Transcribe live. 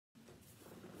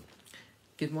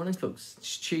Good morning, folks.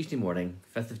 It's Tuesday morning,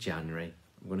 5th of January.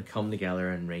 We're going to come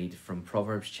together and read from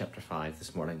Proverbs chapter 5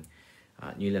 this morning,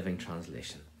 New Living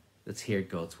Translation. Let's hear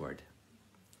God's word.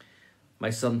 My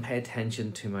son, pay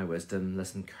attention to my wisdom,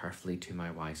 listen carefully to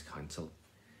my wise counsel.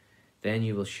 Then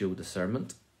you will show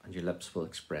discernment, and your lips will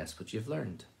express what you've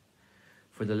learned.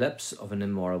 For the lips of an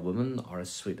immoral woman are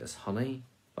as sweet as honey,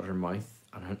 but her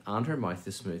mouth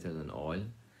is smoother than oil.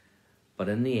 But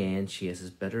in the end she is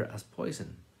as bitter as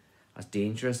poison, as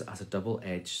dangerous as a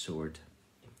double-edged sword.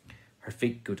 Her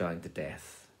feet go down to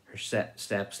death, her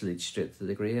steps lead straight to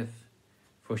the grave,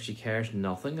 for she cares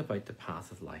nothing about the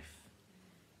path of life.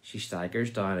 She staggers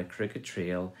down a crooked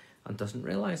trail and doesn't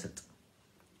realise it.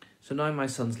 So now, my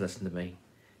sons, listen to me.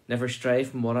 Never stray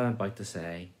from what I'm about to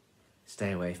say.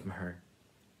 Stay away from her.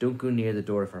 Don't go near the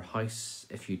door of her house.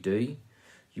 If you do,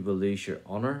 you will lose your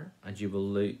honour, and you will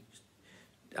lose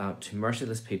to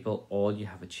merciless people all you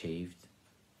have achieved.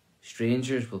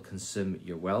 Strangers will consume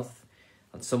your wealth,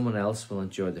 and someone else will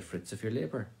enjoy the fruits of your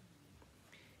labour.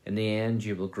 In the end,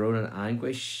 you will groan in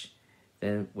anguish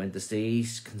then when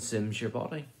disease consumes your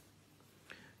body.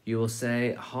 You will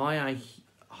say, how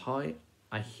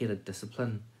I hated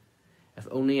discipline. If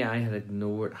only I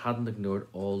hadn't ignored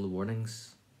all the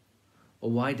warnings. Oh,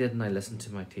 why didn't I listen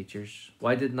to my teachers?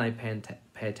 Why didn't I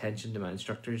pay attention to my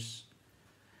instructors?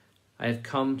 I have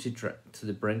come to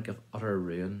the brink of utter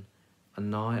ruin, and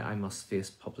now I must face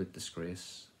public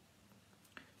disgrace.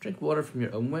 Drink water from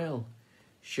your own well.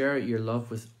 Share your love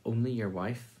with only your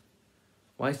wife.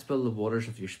 Why spill the waters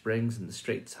of your springs in the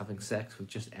streets, having sex with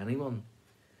just anyone?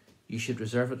 You should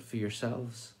reserve it for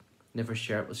yourselves. Never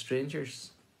share it with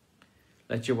strangers.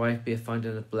 Let your wife be a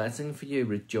fountain of blessing for you.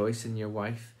 Rejoice in your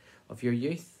wife of your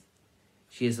youth.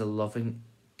 She is a loving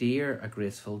deer, a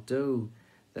graceful doe.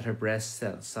 Let her breasts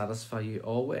satisfy you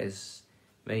always.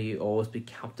 May you always be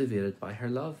captivated by her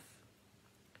love.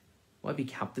 Why be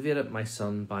captivated, my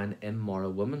son, by an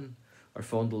immoral woman, or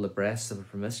fondle the breasts of a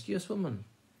promiscuous woman?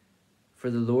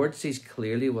 For the Lord sees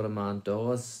clearly what a man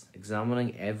does,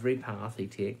 examining every path he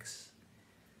takes.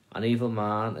 An evil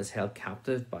man is held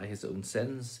captive by his own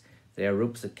sins. They are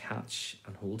ropes that catch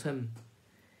and hold him.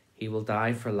 He will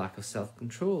die for lack of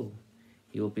self-control.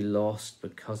 He will be lost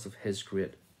because of his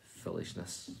great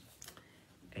foolishness.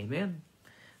 Amen.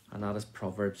 And that is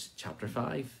Proverbs chapter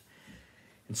 5.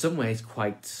 In some ways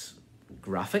quite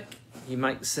graphic, you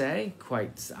might say,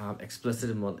 quite explicit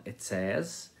in what it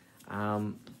says.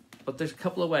 But there's a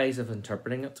couple of ways of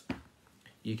interpreting it.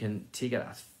 You can take it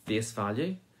at face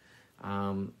value,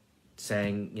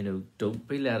 saying, don't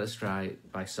be led astray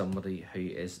by somebody who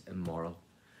is immoral.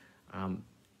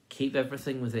 Keep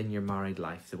everything within your married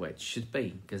life the way it should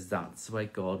be, because that's the way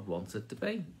God wants it to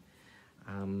be.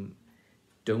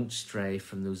 Don't stray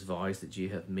from those vows that you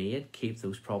have made. Keep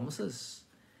those promises.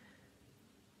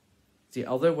 The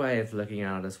other way of looking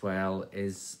at it as well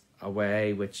is a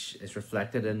way which is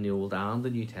reflected in the Old and the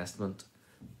New Testament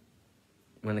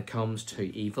when it comes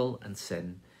to evil and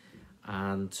sin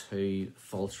and to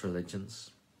false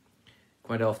religions.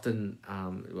 Quite often,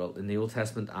 in the Old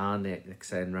Testament and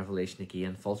in Revelation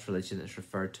again, false religion is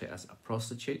referred to as a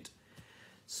prostitute,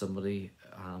 somebody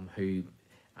who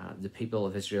the people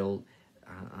of Israel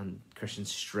and Christians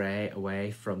stray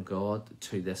away from God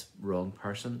to this wrong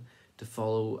person to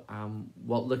follow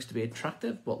what looks to be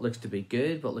attractive, what looks to be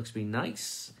good, what looks to be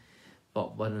nice,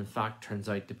 but what in fact turns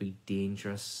out to be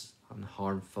dangerous and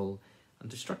harmful and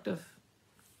destructive.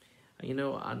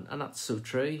 And that's so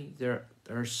true. There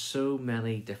are so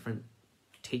many different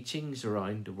teachings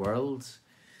around the world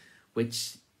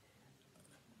which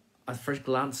at first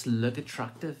glance look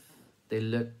attractive. They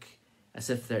look as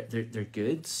if they're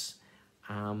goods,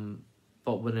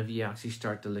 but whenever you actually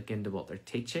start to look into what they're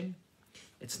teaching,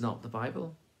 it's not the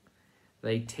Bible.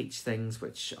 They teach things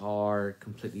which are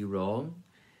completely wrong,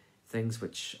 things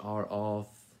which are of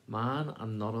man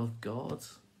and not of God.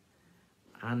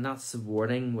 And that's the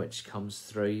warning which comes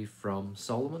through from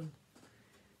Solomon.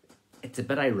 It's a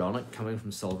bit ironic coming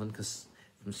from Solomon because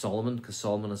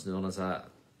Solomon is known as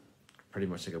pretty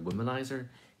much like a womanizer.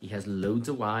 He has loads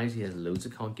of wives, he has loads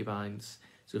of concubines.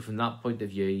 So from that point of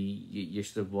view, you're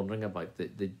sort of wondering about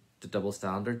the double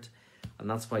standard. And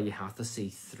that's why you have to see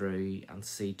through and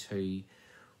see to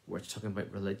where it's talking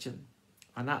about religion.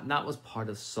 And that was part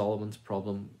of Solomon's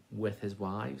problem with his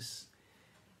wives.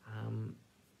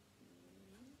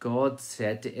 God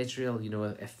said to Israel,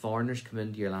 if foreigners come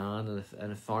into your land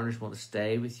and if foreigners want to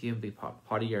stay with you and be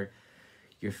part of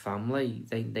your family,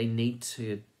 they need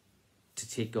to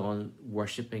take on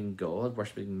worshipping God,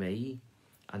 worshipping me,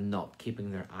 and not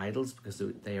keeping their idols because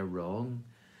they are wrong.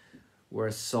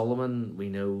 Whereas Solomon, we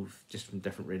know just from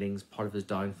different readings, part of his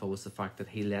downfall was the fact that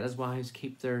he let his wives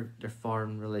keep their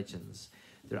foreign religions,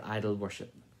 their idol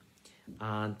worship,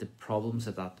 and the problems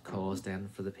that caused then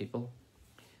for the people.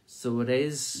 So it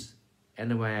is,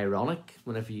 in a way, ironic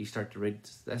whenever you start to read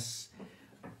this.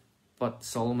 But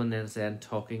Solomon is then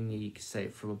talking, you could say,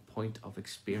 from a point of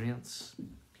experience,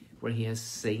 where he has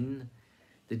seen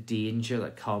the danger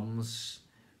that comes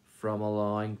from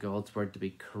allowing God's word to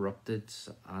be corrupted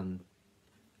and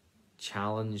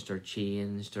challenged or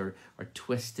changed or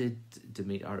twisted to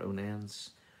meet our own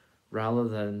ends, rather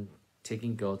than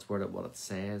taking God's word at what it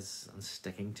says and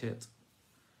sticking to it.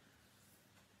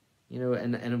 You know,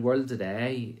 in a world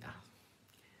today,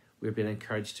 we're being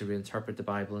encouraged to reinterpret the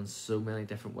Bible in so many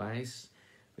different ways.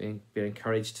 Being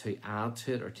encouraged to add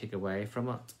to it or take away from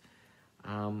it.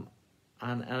 And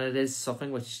it is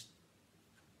something which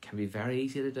can be very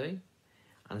easy to do.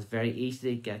 And it's very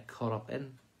easy to get caught up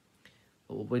in.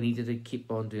 But what we need to keep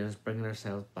on doing is bringing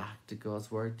ourselves back to God's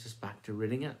word, just back to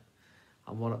reading it,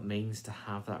 and what it means to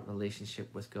have that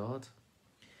relationship with God.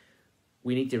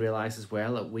 We need to realise as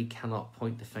well that we cannot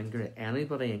point the finger at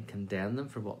anybody and condemn them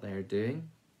for what they are doing,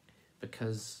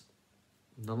 because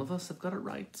none of us have got it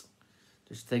right.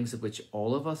 There's things of which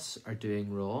all of us are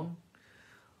doing wrong.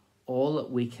 All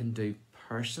that we can do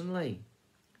personally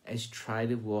is try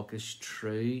to walk as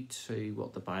true to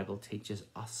what the Bible teaches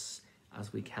us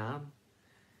as we can.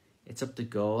 It's up to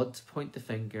God to point the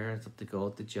finger. It's up to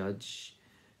God to judge.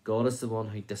 God is the one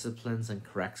who disciplines and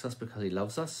corrects us because he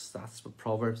loves us. That's what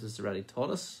Proverbs has already taught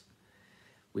us.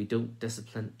 We don't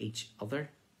discipline each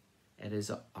other. It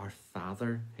is our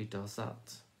Father who does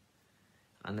that.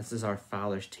 And this is our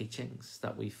Father's teachings,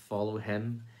 that we follow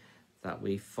him, that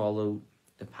we follow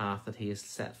the path that he has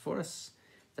set for us,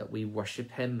 that we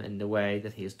worship him in the way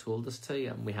that he has told us to,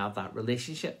 and we have that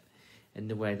relationship in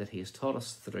the way that he has taught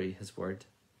us through his word.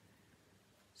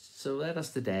 So let us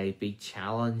today be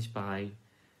challenged by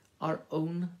our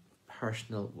own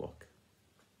personal walk.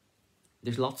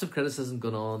 There's lots of criticism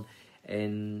going on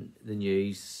in the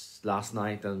news last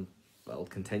night, and will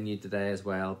continue today as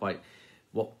well, about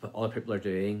what other people are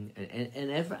doing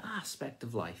in every aspect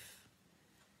of life.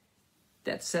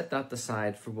 Let's set that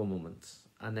aside for one moment,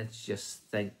 and let's just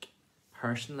think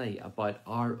personally about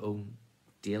our own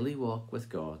daily walk with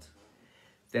God.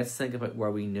 Let's think about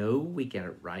where we know we get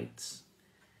it right.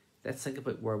 Let's think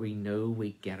about where we know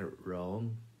we get it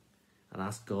wrong, and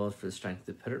ask God for the strength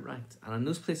to put it right. And in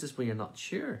those places where you're not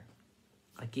sure,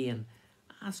 again,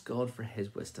 ask God for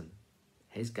his wisdom,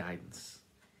 his guidance,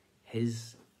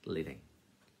 his leading.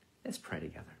 Let's pray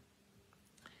together.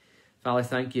 Father,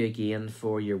 thank you again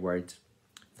for your word.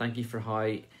 Thank you for how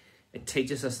it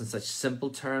teaches us in such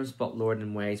simple terms, but Lord,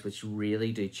 in ways which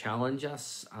really do challenge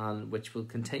us and which will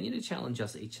continue to challenge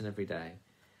us each and every day.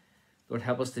 Lord,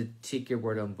 help us to take your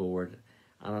word on board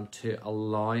and to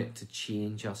allow it to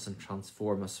change us and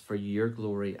transform us for your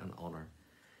glory and honour.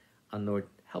 And Lord,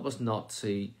 help us not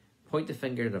to point the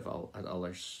finger at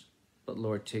others, but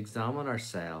Lord, to examine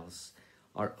ourselves,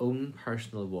 our own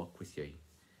personal walk with you.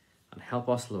 And help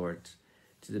us, Lord,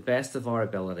 to the best of our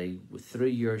ability, through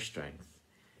your strength,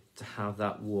 to have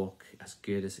that walk as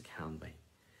good as it can be,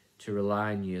 to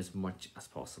rely on you as much as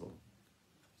possible.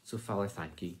 So, Father,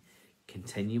 thank you.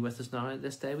 Continue with us now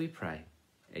this day, we pray.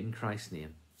 In Christ's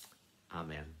name,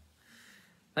 amen.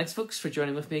 Thanks, folks, for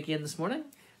joining with me again this morning.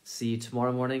 See you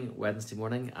tomorrow morning, Wednesday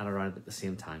morning, and around at the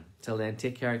same time. Till then,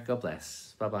 take care. God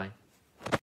bless. Bye-bye.